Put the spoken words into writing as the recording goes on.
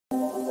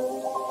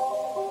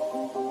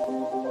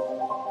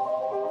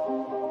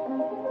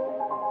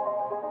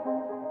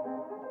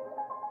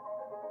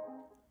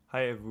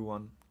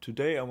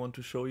Today I want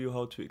to show you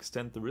how to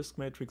extend the risk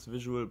matrix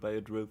visual by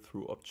a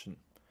drill-through option.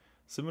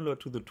 Similar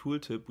to the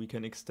tooltip, we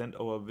can extend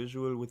our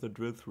visual with a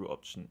drill-through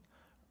option.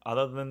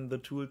 Other than the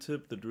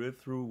tooltip, the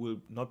drill-through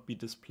will not be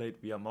displayed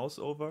via mouse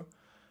over,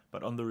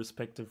 but on the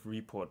respective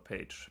report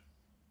page.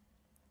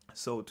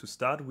 So to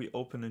start, we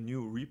open a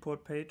new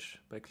report page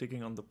by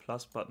clicking on the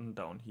plus button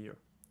down here.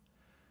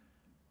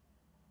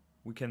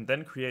 We can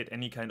then create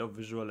any kind of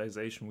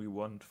visualization we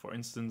want. For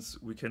instance,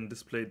 we can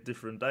display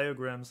different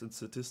diagrams and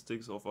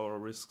statistics of our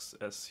risks,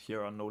 as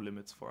here are no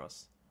limits for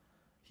us.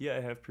 Here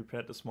I have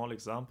prepared a small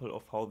example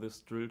of how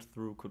this drilled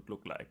through could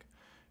look like.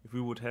 If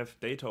we would have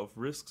data of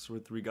risks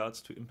with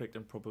regards to impact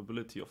and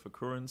probability of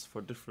occurrence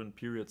for different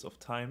periods of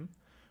time,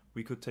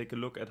 we could take a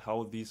look at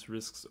how these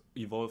risks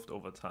evolved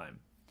over time.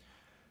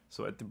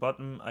 So at the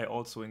bottom I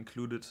also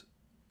included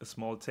a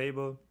small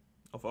table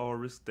of our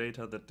risk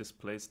data that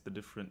displays the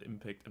different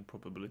impact and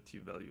probability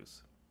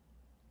values.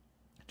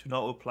 To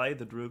now apply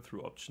the drill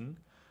through option,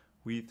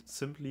 we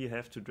simply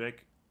have to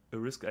drag a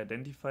risk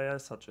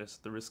identifier such as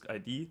the risk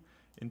ID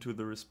into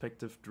the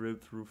respective drill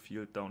through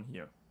field down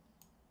here.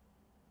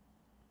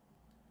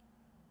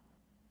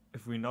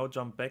 If we now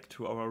jump back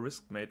to our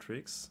risk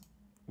matrix,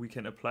 we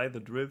can apply the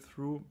drill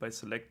through by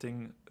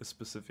selecting a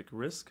specific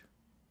risk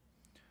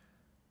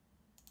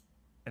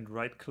and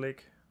right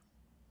click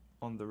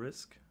on the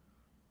risk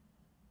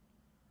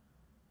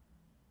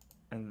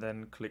and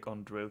then click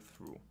on drill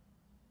through.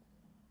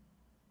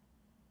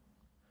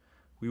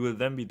 We will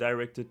then be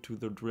directed to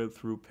the drill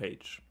through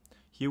page.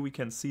 Here we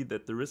can see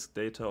that the risk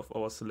data of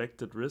our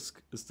selected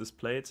risk is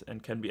displayed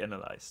and can be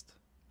analyzed.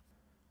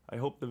 I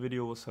hope the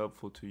video was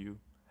helpful to you.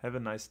 Have a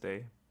nice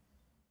day.